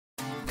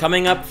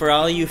Coming up for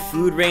all you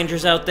food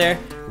rangers out there,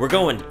 we're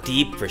going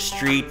deep for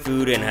street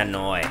food in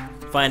Hanoi.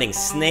 Finding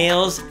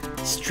snails,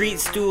 street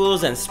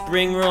stools and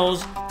spring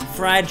rolls,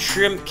 fried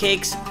shrimp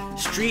cakes,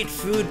 street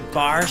food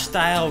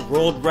bar-style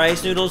rolled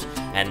rice noodles,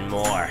 and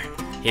more.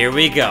 Here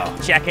we go.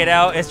 Check it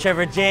out, it's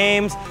Trevor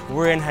James.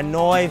 We're in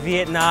Hanoi,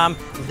 Vietnam.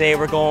 Today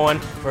we're going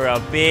for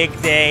a big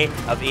day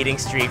of eating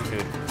street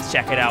food. Let's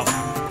check it out.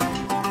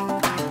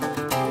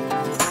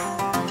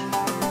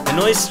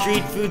 Hanoi's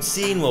street food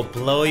scene will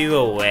blow you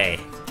away.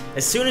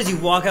 As soon as you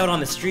walk out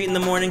on the street in the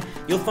morning,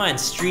 you'll find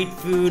street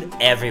food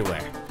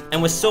everywhere. And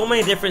with so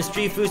many different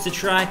street foods to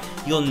try,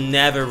 you'll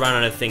never run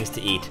out of things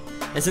to eat.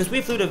 And since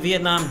we flew to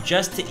Vietnam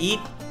just to eat,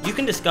 you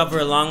can discover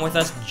along with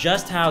us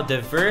just how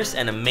diverse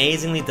and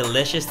amazingly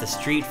delicious the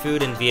street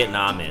food in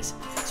Vietnam is.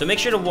 So make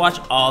sure to watch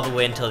all the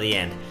way until the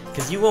end,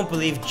 because you won't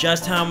believe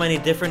just how many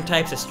different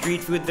types of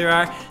street food there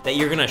are that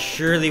you're gonna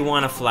surely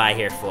want to fly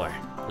here for.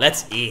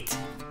 Let's eat.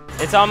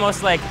 It's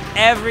almost like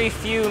every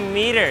few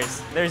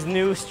meters there's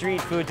new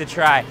street food to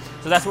try.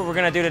 So that's what we're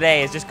gonna do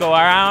today, is just go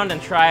around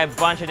and try a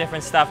bunch of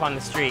different stuff on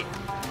the street.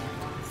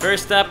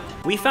 First up,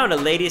 we found a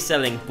lady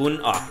selling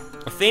bun ok,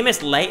 a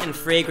famous light and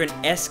fragrant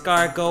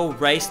escargot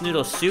rice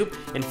noodle soup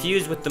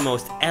infused with the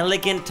most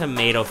elegant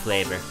tomato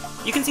flavor.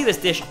 You can see this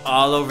dish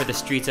all over the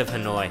streets of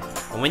Hanoi,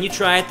 and when you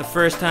try it the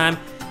first time,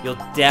 you'll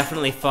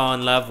definitely fall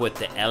in love with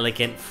the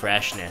elegant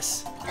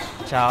freshness.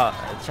 Chào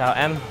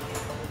em.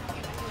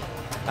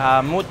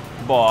 Mút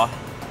bò.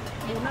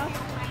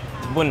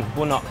 Bun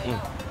ok.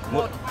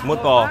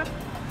 Mút bò.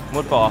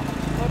 Mút bò.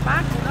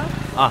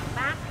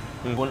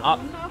 Bun ok.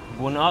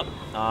 Bun ok.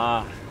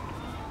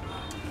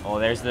 Oh,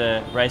 there's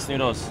the rice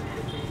noodles.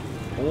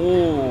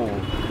 Oh,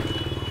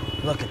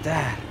 look at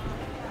that.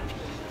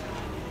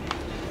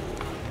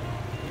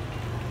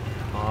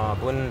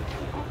 Bun.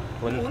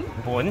 Bun.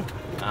 Bun.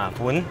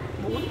 Bun.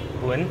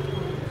 Bun.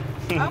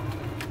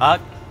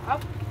 Up.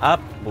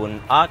 Up.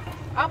 Bun ok.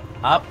 Up.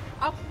 Up.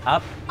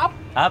 Up.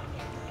 Up.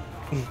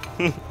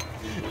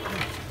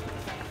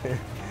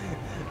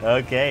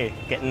 Okay,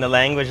 getting the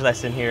language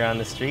lesson here on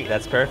the street.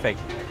 That's perfect.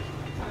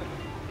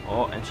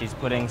 Oh, and she's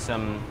putting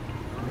some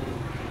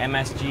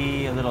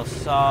MSG, a little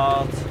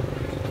salt.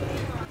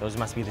 Those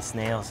must be the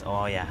snails.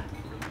 Oh yeah.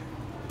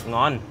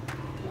 Ngon.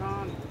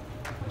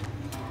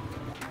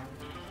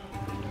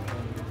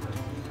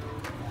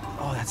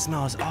 Oh, that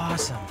smells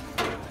awesome.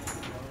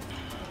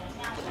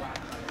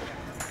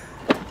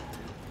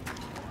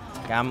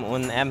 Cảm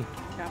ơn em.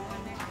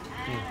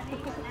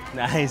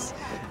 Nice.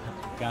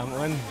 Cảm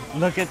ơn.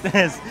 Look at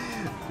this.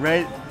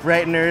 Right,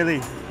 bright and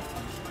early.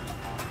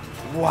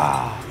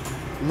 Wow.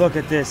 Look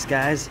at this,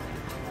 guys.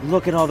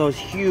 Look at all those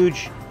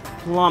huge,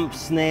 plump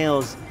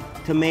snails.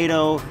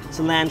 Tomato,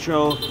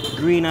 cilantro,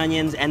 green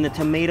onions, and the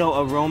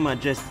tomato aroma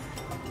just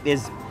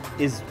is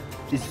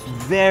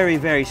very,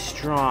 very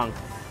strong.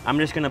 I'm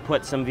just gonna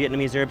put some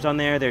Vietnamese herbs on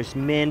there. There's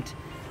mint.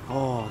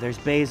 Oh, there's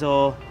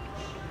basil.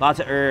 Lots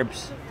of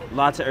herbs.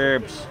 Lots of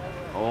herbs.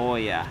 Oh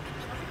yeah.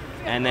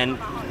 And then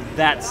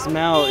that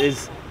smell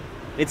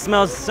it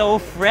smells so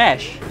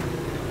fresh.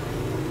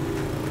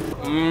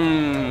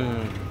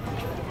 Mmm.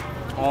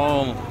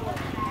 Oh.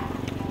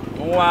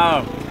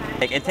 Wow.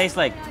 It tastes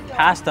like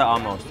pasta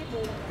almost.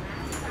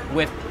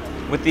 With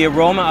the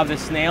aroma of the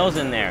snails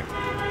in there.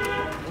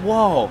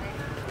 Whoa.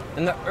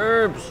 And the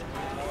herbs.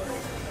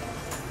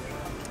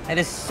 It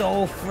is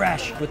so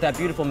fresh with that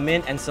beautiful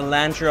mint and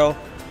cilantro.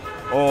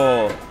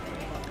 Oh.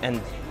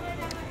 And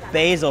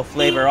basil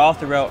flavor all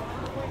throughout.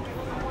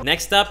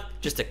 Next up,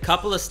 just a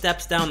couple of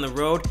steps down the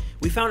road,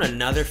 we found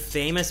another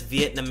famous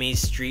Vietnamese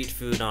street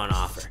food on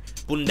offer,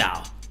 bun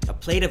đảo, a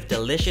plate of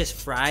delicious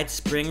fried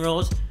spring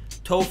rolls,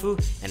 tofu,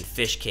 and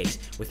fish cakes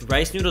with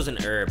rice noodles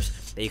and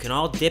herbs that you can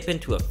all dip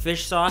into a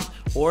fish sauce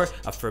or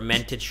a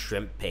fermented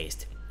shrimp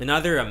paste.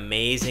 Another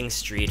amazing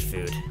street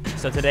food.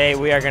 So today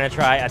we are gonna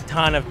try a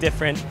ton of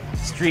different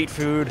street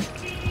food.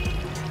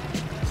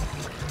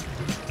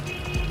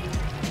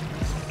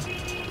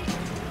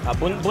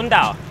 Bun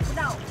đảo.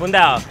 Bun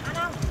đảo.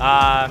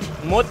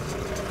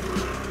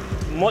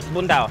 Mút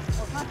bun đảo.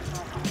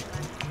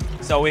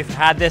 So we've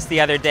had this the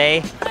other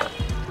day.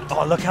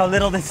 Oh, look how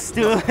little this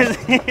stool is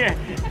here.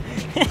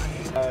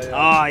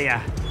 Oh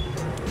yeah.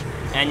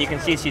 And you can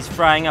see she's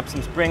frying up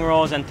some spring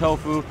rolls and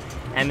tofu,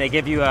 and they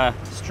give you a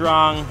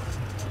strong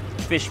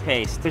fish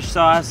paste, fish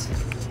sauce.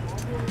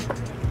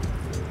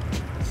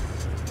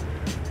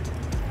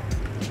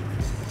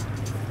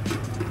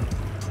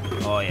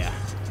 Oh yeah.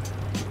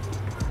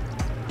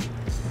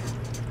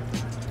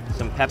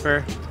 Some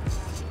pepper.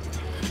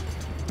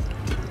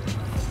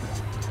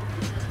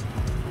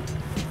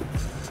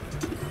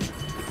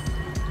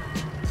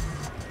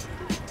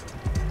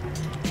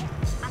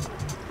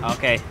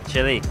 Okay,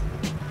 chili.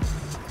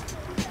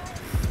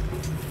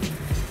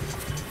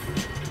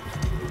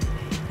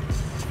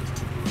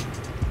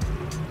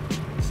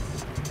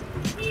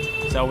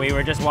 So we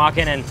were just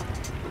walking and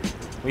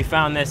we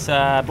found this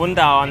bun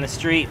đảo on the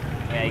street.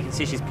 Yeah, you can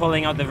see she's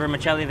pulling out the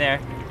vermicelli there,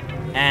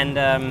 and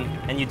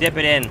you dip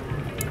it in.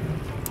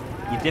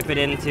 You dip it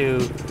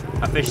into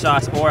a fish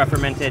sauce or a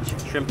fermented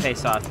shrimp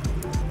paste sauce.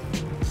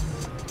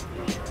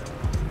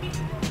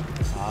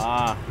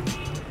 Ah,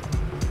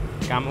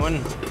 cảm ơn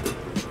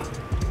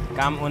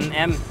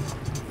em.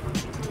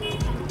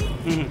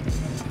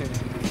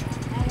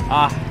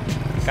 Ah,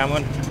 cảm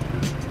ơn.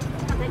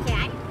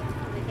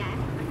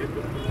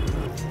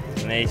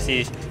 And then you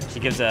see she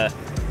gives a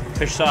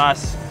fish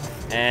sauce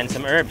and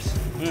some herbs.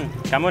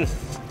 Cảm ơn.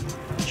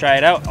 Let's try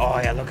it out. Oh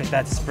yeah, look at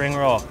that spring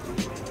roll.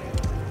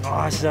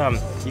 Awesome.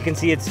 You can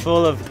see it's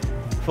full of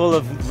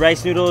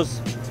rice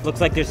noodles.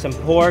 Looks like there's some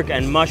pork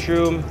and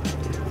mushroom.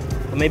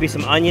 Maybe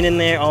some onion in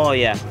there. Oh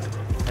yeah.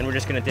 And we're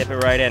just gonna dip it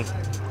right in.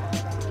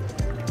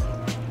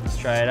 Let's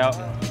try it out.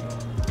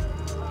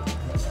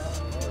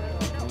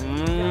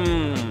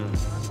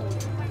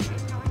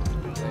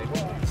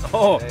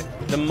 Oh,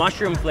 the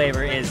mushroom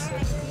flavor is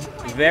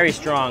very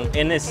strong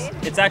in this.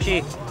 It's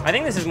actually, I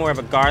think this is more of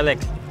a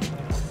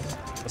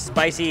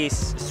spicy,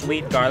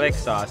 sweet garlic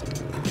sauce.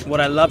 What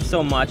I love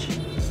so much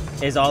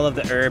is all of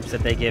the herbs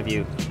that they give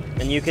you,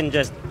 and you can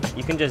just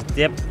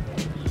dip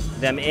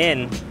them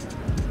in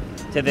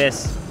to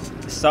this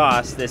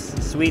sauce, this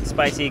sweet,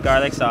 spicy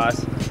garlic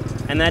sauce,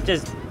 and that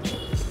just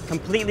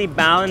completely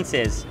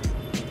balances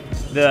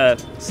the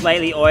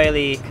slightly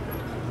oily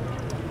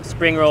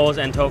spring rolls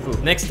and tofu.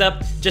 Next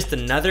up, just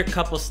another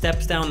couple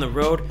steps down the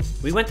road,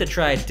 we went to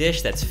try a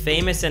dish that's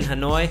famous in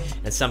Hanoi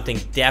and something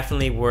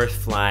definitely worth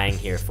flying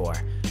here for.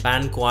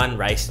 Ban Quan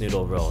rice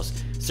noodle rolls,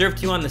 served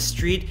to you on the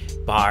street,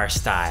 bar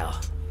style.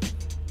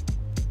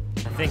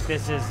 I think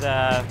this is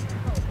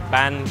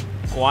Ban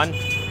Quan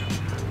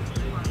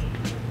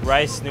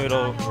rice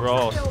noodle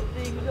rolls.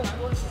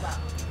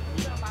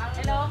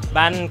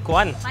 Ban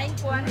Quan.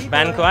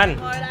 Ban Quan.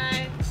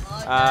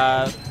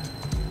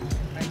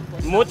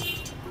 Mút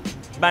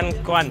Ban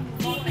Quan.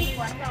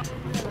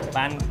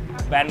 Ban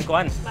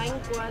Quan.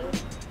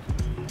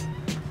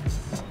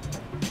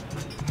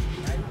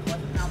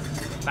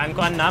 Ban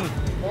Quan Nam.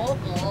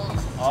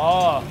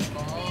 Oh.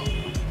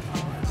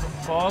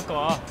 Phô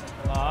Cổ.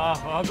 Oh,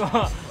 Phô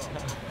Cổ.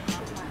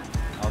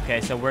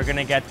 Okay, so we're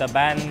gonna get the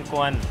Ban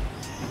Quan.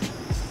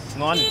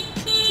 Ngon.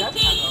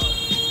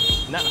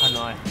 Not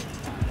Hanoi.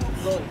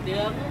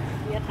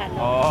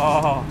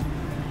 Oh.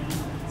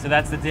 So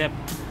that's the dip.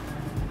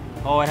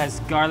 Oh, it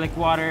has garlic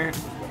water.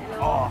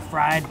 Oh,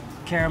 fried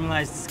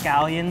caramelized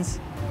scallions.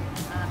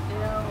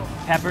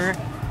 Pepper.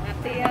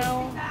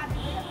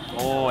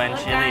 Oh, and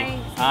chili.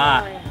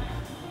 Ah.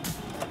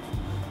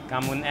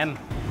 Cảm ơn em.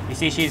 You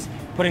see, she's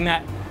putting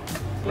that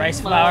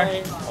rice flour.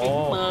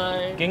 Oh.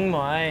 Kinh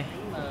mời.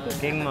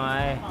 Kinh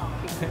mời.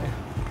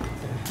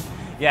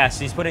 Yeah,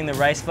 she's putting the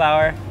rice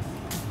flour,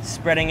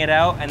 spreading it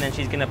out, and then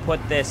she's gonna put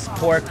this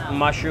pork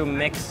mushroom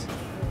mix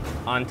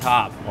on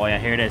top. Oh yeah,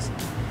 here it is.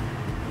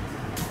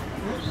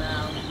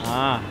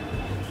 Ah.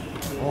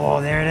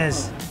 Oh, there it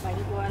is.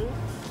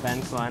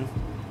 Ban Quan.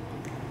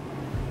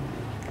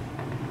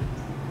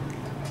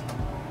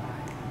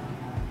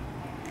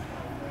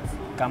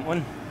 Cảm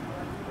ơn.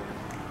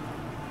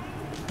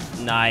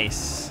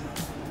 Nice.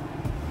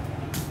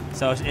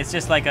 So it's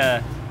just like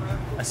a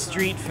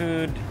street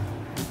food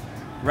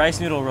rice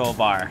noodle roll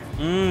bar.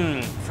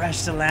 Fresh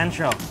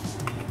cilantro.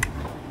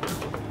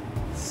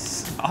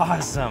 It's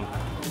awesome.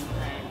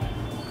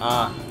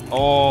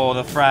 Oh,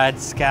 the fried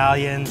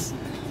scallions.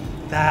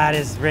 That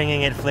is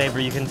bringing it flavor,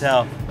 you can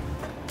tell.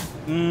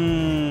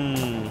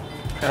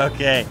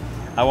 Okay,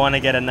 I want to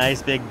get a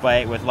nice big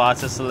bite with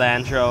lots of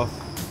cilantro.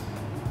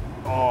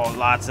 Oh,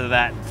 lots of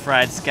that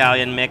fried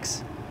scallion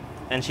mix.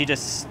 And she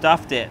just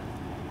stuffed it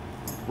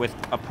with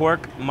a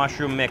pork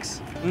mushroom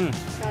mix.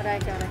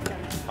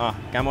 Oh,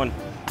 cảm ơn.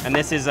 And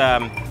this is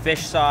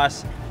fish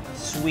sauce,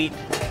 sweet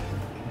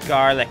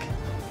garlic.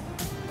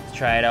 Let's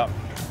try it out.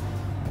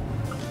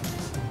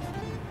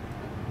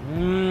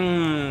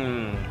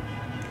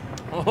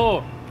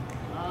 Oh,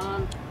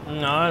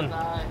 ngon.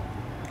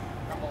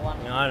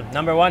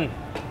 Number one.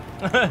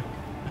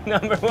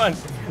 Number one.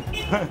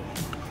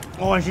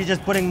 Oh, and she's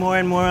just putting more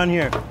and more on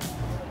here.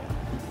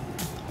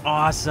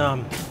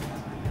 Awesome.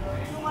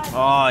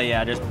 Oh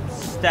yeah, just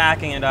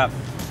stacking it up.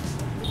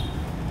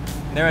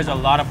 There is a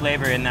lot of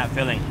flavor in that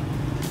filling,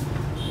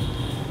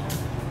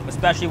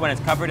 especially when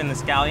it's covered in the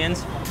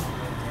scallions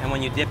and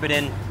when you dip it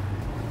in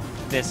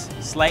this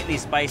slightly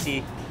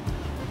spicy,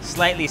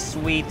 slightly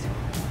sweet,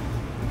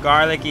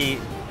 garlicky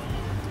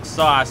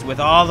sauce with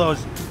all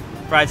those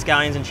fried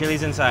scallions and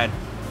chilies inside.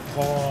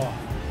 Oh.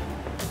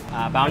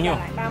 Bao nhiêu?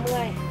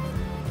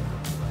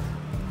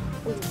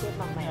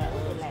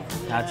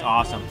 That's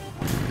awesome.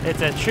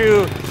 It's a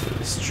true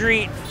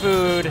street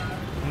food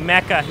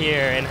mecca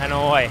here in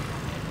Hanoi.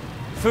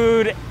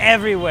 Food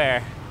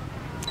everywhere.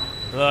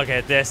 Look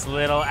at this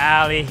little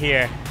alley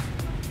here.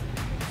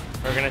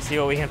 We're gonna see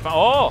what we can find.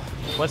 Oh,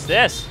 what's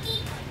this?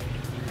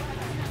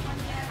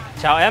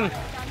 Chào em.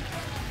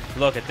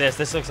 Look at this.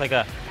 This looks like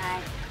a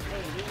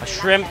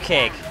shrimp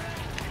cake.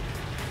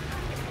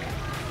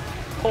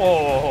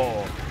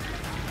 Oh.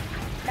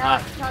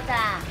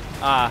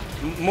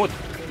 Mút.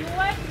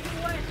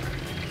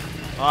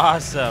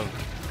 Awesome.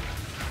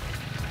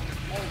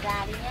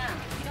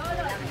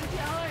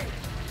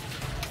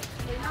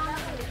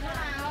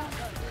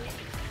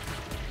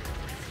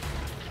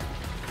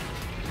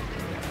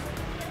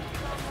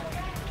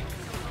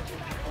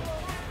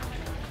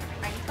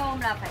 Bánh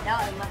tôm là phải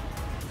đợi mà.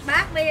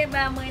 Bác bây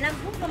giờ 15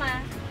 phút cơ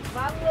mà.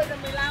 Vâng, 10 giờ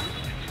 15.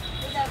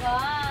 Bây giờ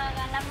có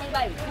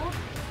 57 phút.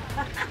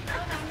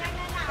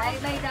 Đây,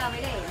 bây giờ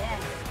mới để đây này.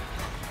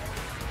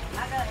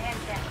 Bác đợi em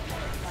xem.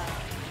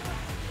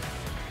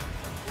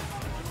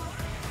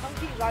 Không,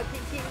 chị gọi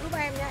chị giúp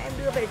em nhé, em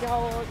đưa về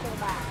cho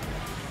bà.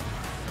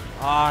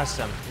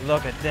 Awesome.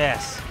 Look at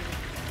this.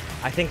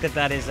 I think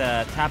that is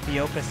a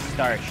tapioca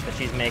starch that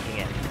she's making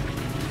it.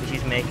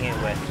 She's making it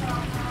with.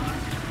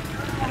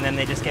 And then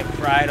they just get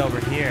fried over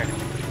here.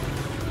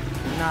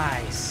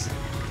 Nice.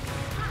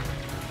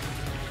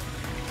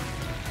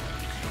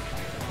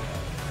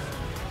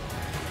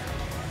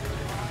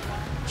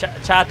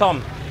 Cha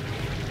tom.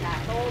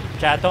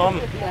 Cha tom.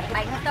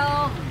 Bánh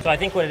tôm. So I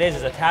think what it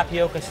is a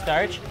tapioca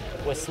starch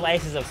with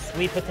slices of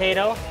sweet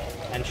potato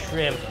and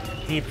shrimp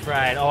deep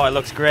fried. Oh, it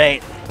looks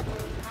great.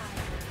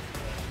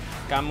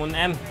 Cảm ơn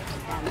em.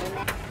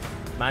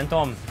 Bánh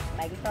tôm.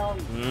 Bánh tôm.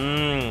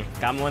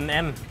 Cảm ơn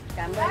em.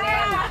 Cảm ơn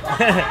em.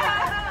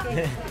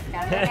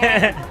 Cảm ơn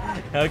em.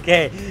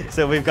 Okay,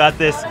 so we've got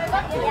this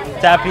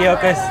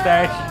tapioca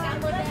starch.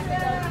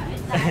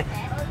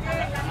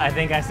 I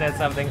think I said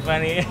something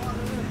funny.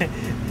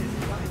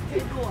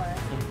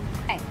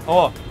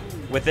 Oh,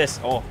 with this,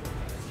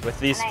 with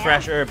these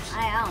fresh herbs.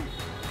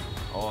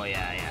 Oh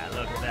yeah,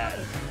 look at that.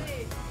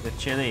 The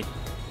chili.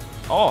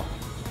 Oh,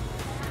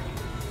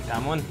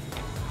 come on.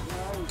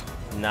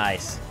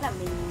 Nice.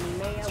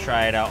 Let's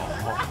try it out.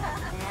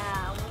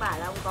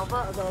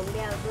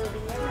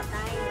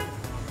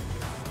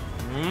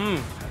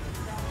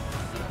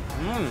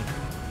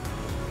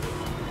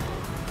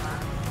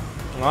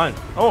 Ngon.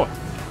 Oh,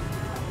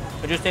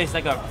 it just tastes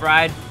like a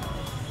fried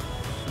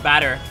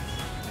batter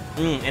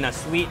in a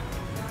sweet,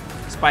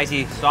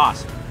 spicy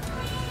sauce.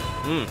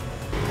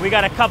 We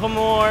got a couple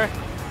more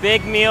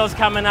big meals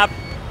coming up,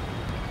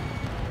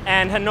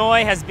 and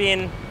Hanoi has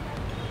been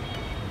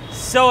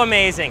so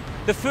amazing.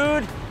 The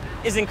food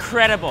is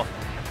incredible,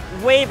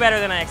 way better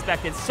than I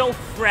expected. So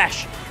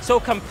fresh, so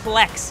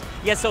complex,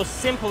 yet so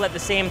simple at the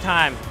same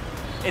time.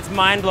 It's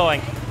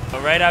mind-blowing.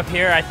 Right up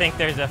here, I think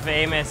there's a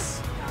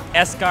famous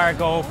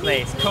escargot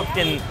place cooked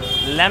in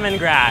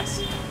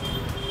lemongrass.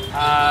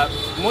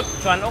 Mút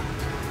choan ốc.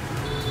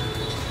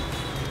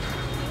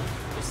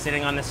 Just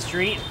sitting on the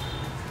street.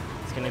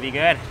 It's gonna be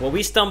good. What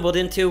we stumbled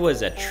into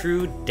was a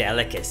true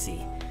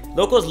delicacy.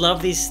 Locals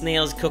love these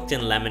snails cooked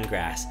in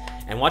lemongrass,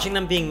 and watching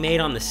them being made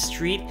on the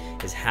street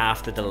is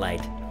half the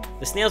delight.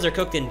 The snails are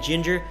cooked in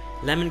ginger,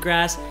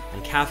 lemongrass,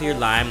 and kaffir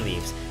lime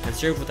leaves, and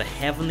served with a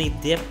heavenly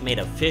dip made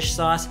of fish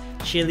sauce,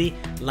 chili,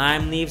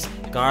 lime leaves,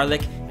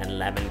 garlic, and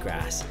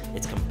lemongrass.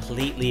 It's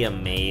completely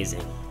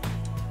amazing.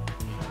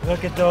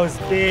 Look at those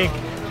big,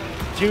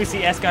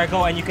 juicy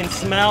escargot, and you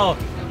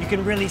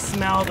can really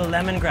smell the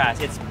lemongrass.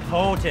 It's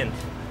potent.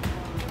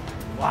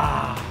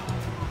 Wow.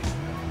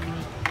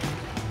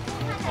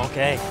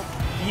 Okay,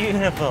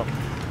 beautiful.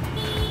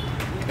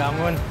 Got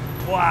one.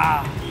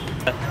 Wow.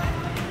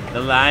 The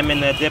lime in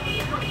the dip.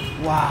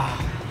 Wow.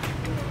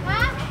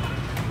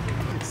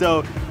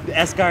 So the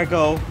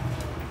escargot,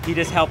 he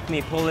just helped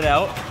me pull it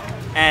out,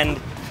 and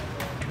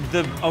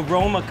the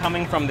aroma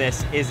coming from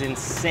this is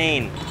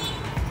insane.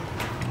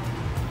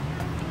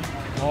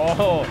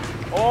 Oh,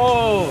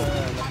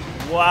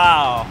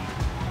 wow.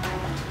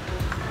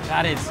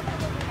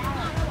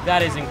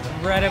 That is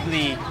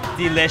incredibly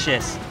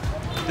delicious.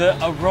 The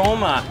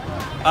aroma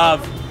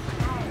of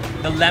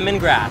the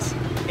lemongrass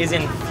is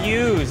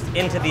infused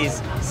into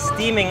these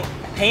steaming,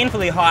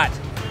 painfully hot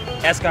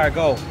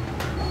escargot.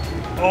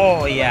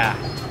 Oh yeah,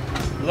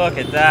 look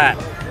at that.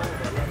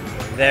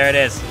 There it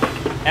is.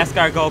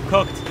 Escargot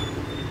cooked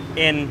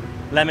in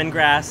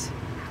lemongrass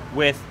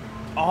with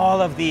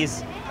all of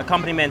these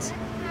accompaniments.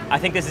 I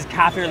think this is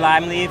kaffir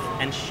lime leaf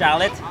and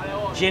shallot,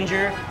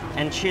 ginger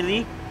and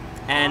chili,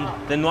 and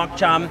the nuoc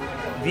cham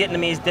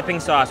Vietnamese dipping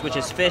sauce, which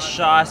is fish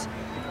sauce,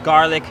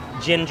 garlic,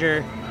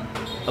 ginger,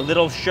 a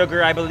little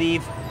sugar, I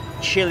believe,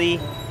 chili,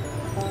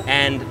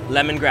 and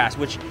lemongrass,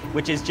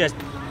 which is just,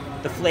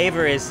 the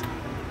flavor is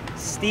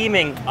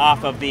steaming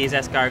off of these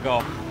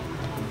escargot.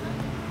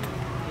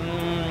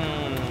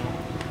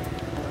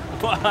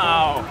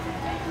 Wow,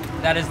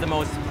 that is the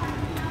most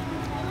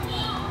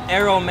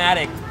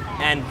aromatic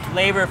and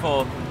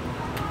flavorful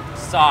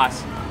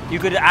sauce. You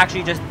could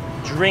actually just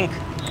drink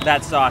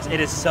that sauce. It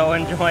is so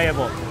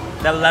enjoyable.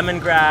 The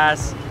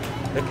lemongrass,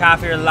 the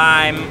kaffir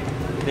lime,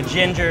 the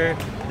ginger,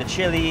 the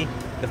chili,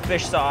 the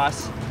fish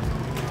sauce,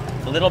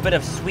 a little bit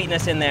of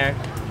sweetness in there,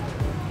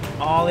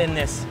 all in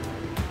this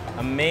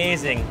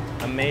amazing,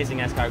 amazing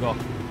escargot.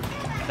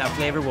 That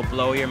flavor will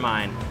blow your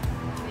mind.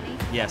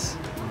 Yes,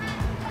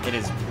 it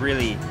is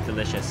really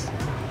delicious.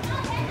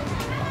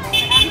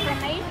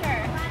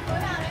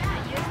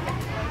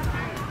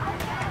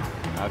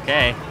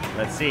 Okay,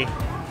 let's see.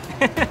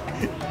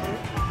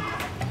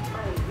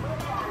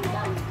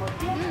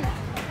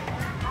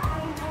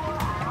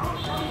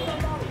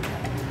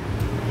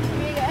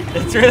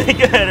 It's really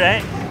good,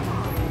 right?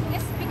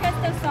 It's because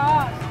the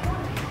sauce.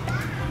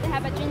 They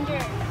have a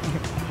ginger.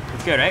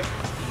 It's good, right?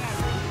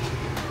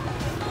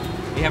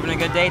 You having a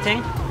good day, Ting?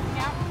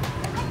 Yeah.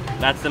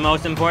 That's the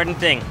most important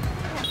thing.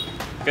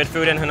 Good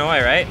food in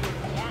Hanoi, right?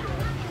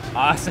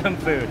 Awesome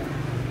food.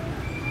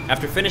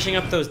 After finishing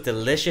up those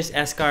delicious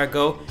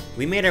escargot,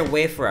 we made our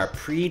way for our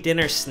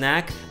pre-dinner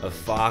snack of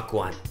pho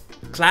quan.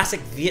 Classic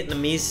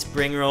Vietnamese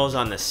spring rolls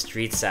on the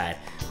street side,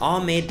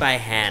 all made by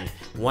hand,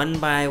 one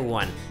by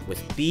one,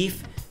 with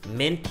beef,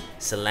 mint,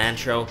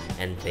 cilantro,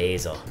 and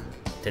basil.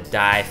 To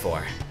die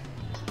for.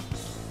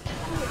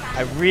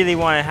 I really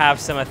want to have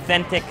some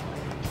authentic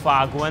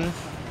pho quan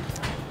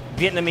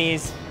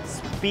Vietnamese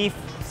beef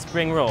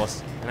spring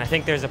rolls, and I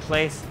think there's a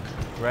place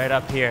right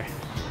up here.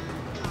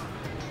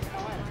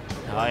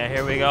 Oh yeah,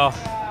 here we go.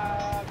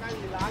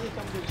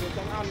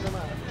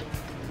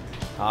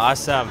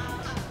 Awesome.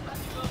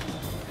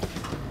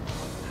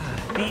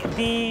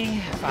 The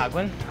pho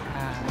quan,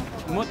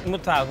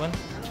 mút pho quan.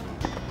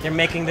 They're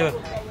making the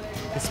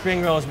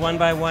spring rolls one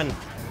by one.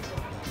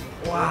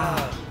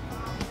 Wow.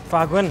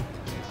 Pho quan.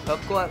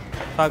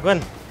 Pho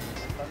quan.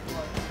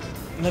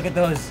 Look at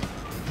those.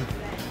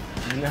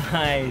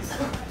 Nice.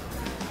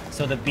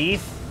 So the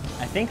beef,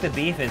 I think the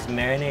beef is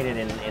marinated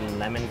in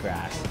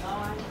lemongrass.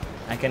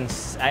 I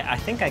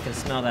think I can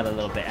smell that a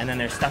little bit. And then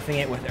they're stuffing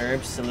it with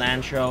herbs,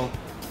 cilantro,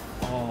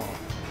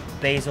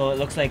 basil. It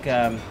looks like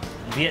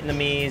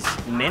Vietnamese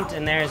mint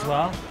in there as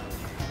well.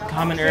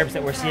 Common herbs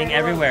that we're seeing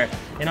everywhere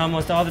in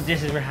almost all the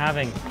dishes we're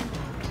having.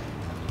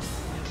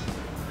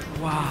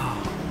 Wow.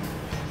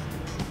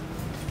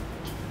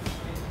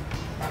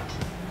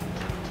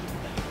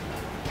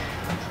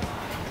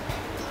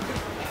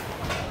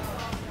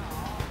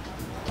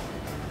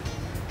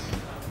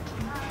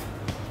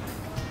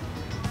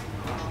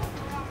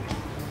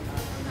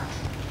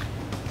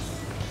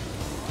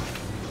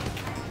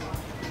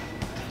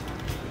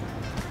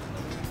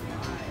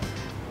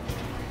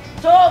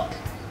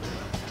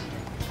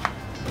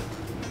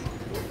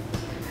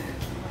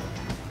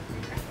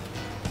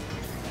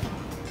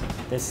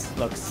 This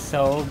looks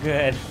so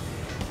good.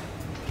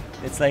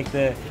 It's like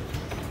the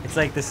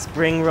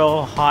spring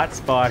roll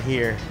hotspot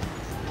here.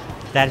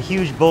 That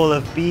huge bowl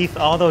of beef,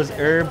 all those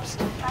herbs,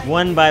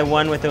 one by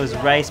one with those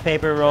rice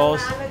paper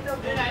rolls.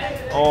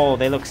 Oh,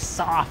 they look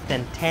soft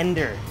and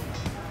tender.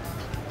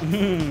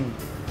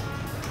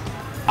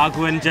 Pho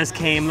quan just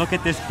came. Look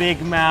at this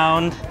big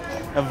mound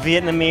of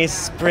Vietnamese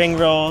spring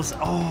rolls.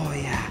 Oh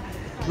yeah,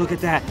 look at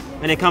that.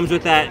 And it comes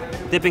with that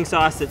dipping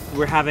sauce that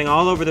we're having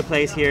all over the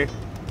place here.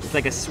 It's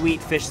like a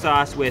sweet fish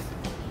sauce with,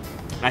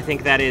 I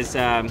think that is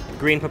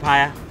green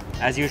papaya,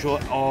 as usual.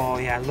 Oh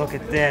yeah, look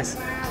at this.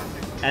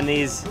 And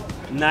these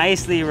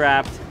nicely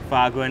wrapped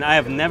pho quan. I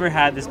have never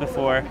had this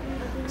before,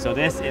 so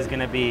this is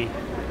gonna be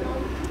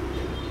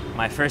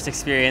my first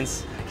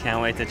experience. I can't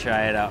wait to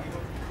try it out.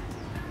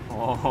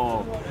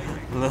 Oh,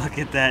 look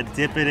at that,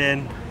 dip it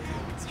in.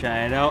 Let's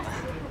try it out.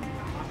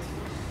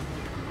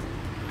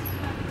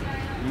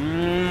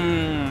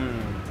 Mmm.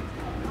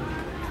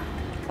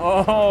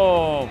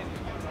 Oh.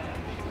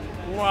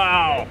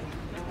 Wow.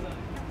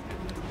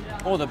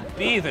 Oh, the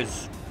beef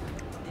is,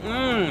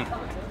 the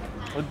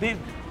beef.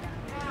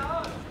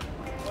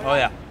 Oh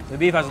yeah, the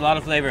beef has a lot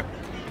of flavor.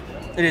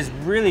 It is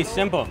really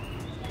simple.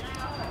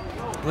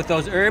 With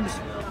those herbs,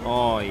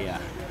 oh yeah.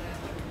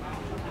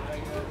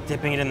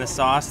 Dipping it in the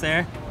sauce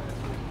there.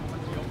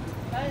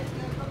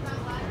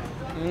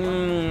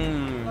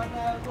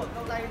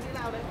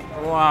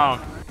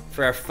 Wow.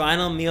 For our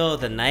final meal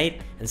of the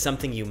night, and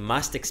something you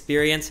must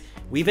experience,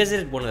 we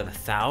visited one of the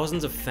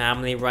thousands of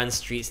family-run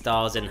street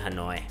stalls in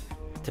Hanoi.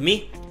 To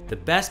me, the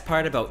best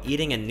part about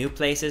eating in new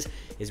places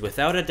is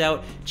without a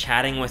doubt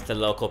chatting with the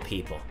local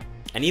people.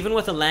 And even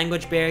with a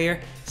language barrier,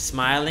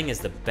 smiling is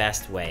the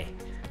best way.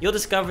 You'll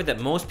discover that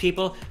most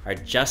people are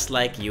just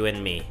like you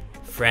and me,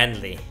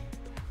 friendly.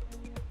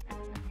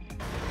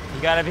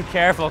 You gotta be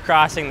careful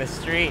crossing the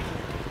street,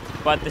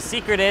 but the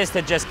secret is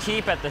to just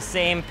keep at the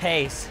same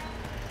pace.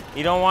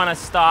 You don't want to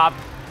stop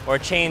or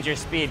change your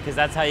speed, because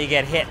that's how you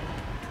get hit.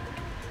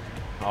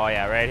 Oh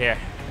yeah, right here.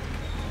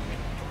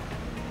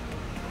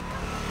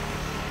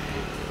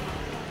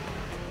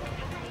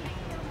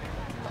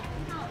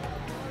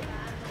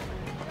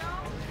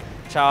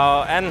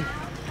 Chào anh.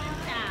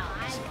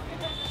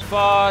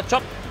 Phở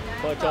chốt.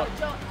 Phở chốt.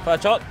 Phở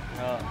chốt.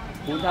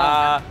 Bún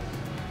thang.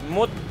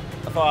 Mút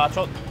phở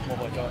chốt. Một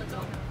phở chốt.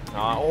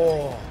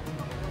 Oh.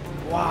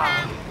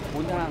 Wow.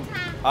 Bún thang.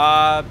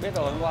 Biết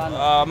rồi, hôm qua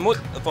ăn. Mút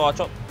phở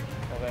chốt.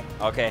 Okay.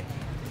 Okay.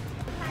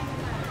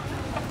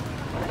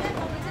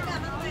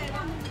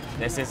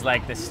 This is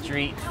like the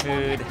street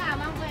food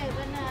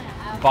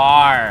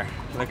bar.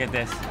 Look at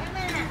this.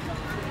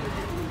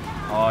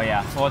 Oh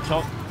yeah, phở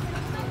chốt.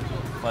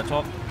 Phở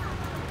chốt.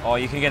 Oh,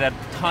 you can get a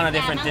ton of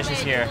different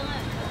dishes here.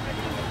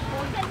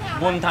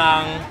 Bún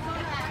thang,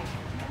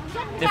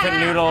 different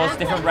noodles,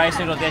 different rice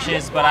noodle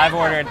dishes, but I've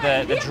ordered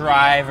the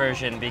dry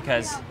version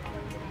because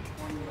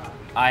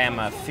I am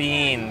a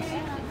fiend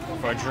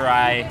for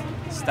dry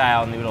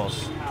style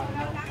noodles.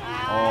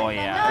 Oh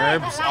yeah,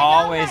 herbs,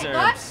 always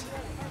herbs.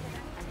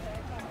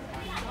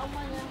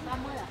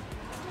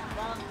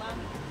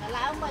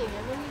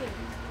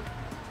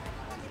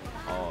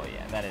 Oh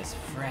yeah, that is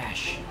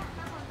fresh.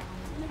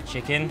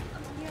 Chicken,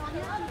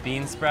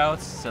 bean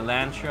sprouts,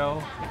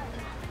 cilantro,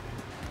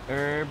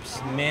 herbs,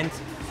 mint,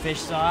 fish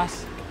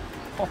sauce.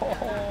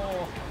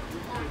 Oh,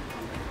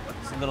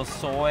 some little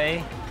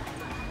soy.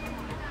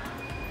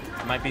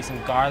 Might be some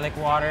garlic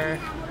water.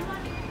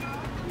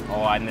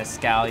 Oh, and the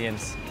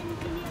scallions,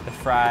 the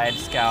fried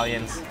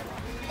scallions,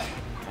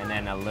 and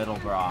then a little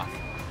broth.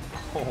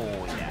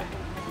 Oh yeah.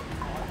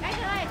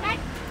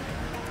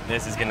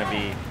 This is gonna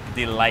be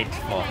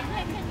delightful.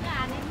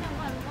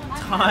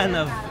 Ton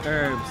of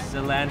herbs,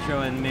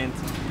 cilantro and mint.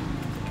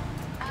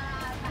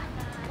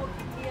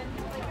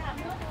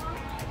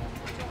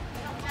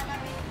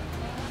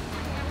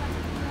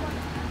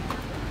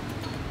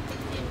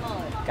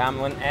 Cảm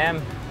ơn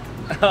em.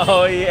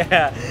 Oh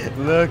yeah,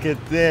 look at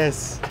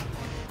this.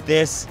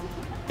 This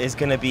is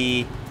gonna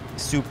be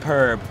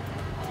superb.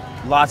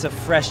 Lots of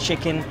fresh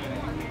chicken,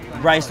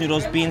 rice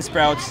noodles, bean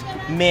sprouts,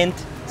 mint,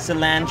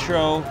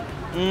 cilantro.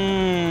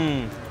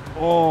 Mmm.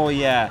 Oh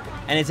yeah.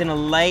 And it's in a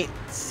light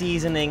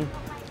seasoning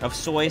of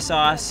soy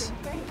sauce,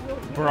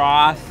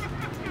 broth.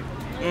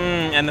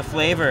 Mmm. And the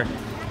flavor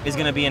is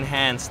gonna be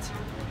enhanced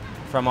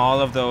from all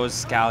of those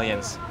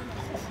scallions.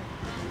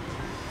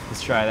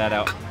 Let's try that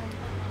out.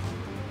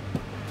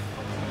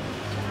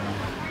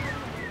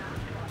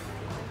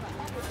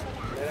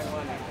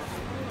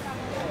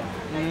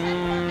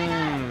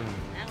 Mmm.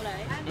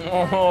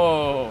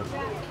 Oh.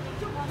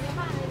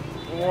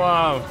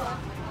 Wow.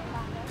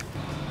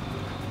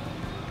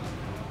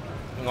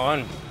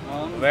 Ngon.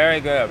 Very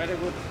good. Very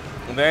good.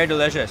 Very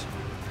delicious.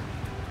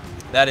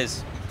 That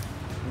is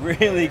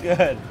really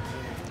good.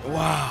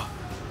 Wow.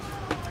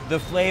 The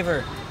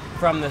flavor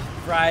from the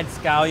fried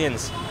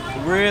scallions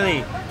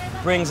really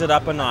brings it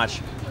up a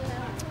notch.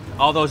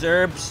 All those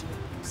herbs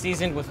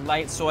seasoned with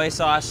light soy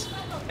sauce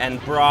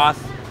and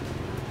broth,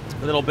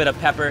 a little bit of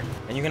pepper,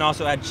 and you can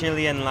also add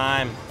chili and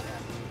lime.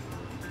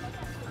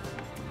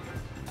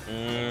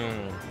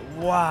 Mmm.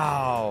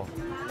 Wow.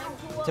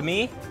 To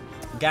me,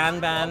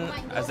 ganban,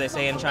 as they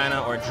say in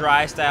China, or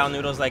dry style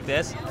noodles like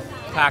this,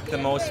 pack the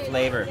most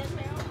flavor.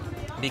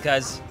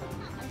 Because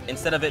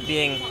instead of it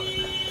being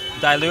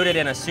diluted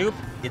in a soup,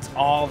 it's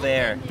all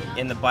there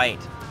in the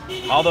bite.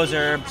 All those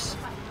herbs,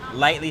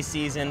 lightly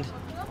seasoned.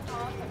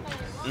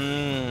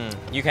 Mmm.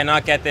 You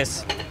cannot get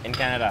this in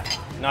Canada.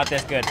 Not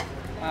this good.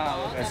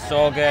 It's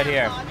so good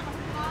here.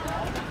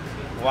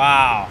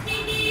 Wow.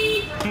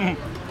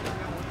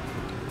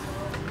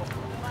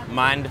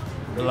 Mind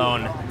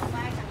blown. You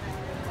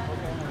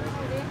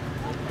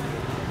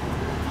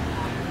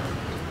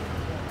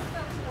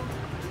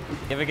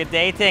have a good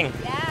day, Ting?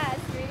 Yeah,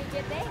 it's a really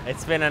good day.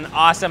 It's been an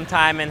awesome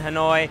time in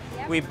Hanoi.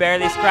 Yep. We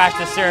barely scratched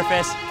the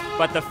surface,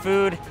 but the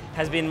food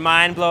has been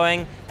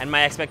mind-blowing and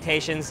my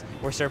expectations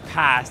were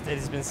surpassed. It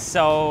has been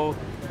so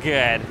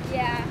good.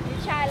 Yeah,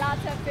 you try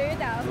lots of food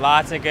though.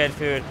 Lots of good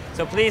food.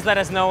 So please let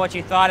us know what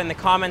you thought in the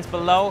comments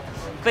below.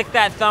 Click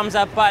that thumbs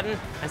up button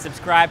and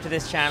subscribe to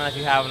this channel if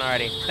you haven't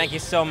already. Thank you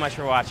so much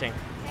for watching.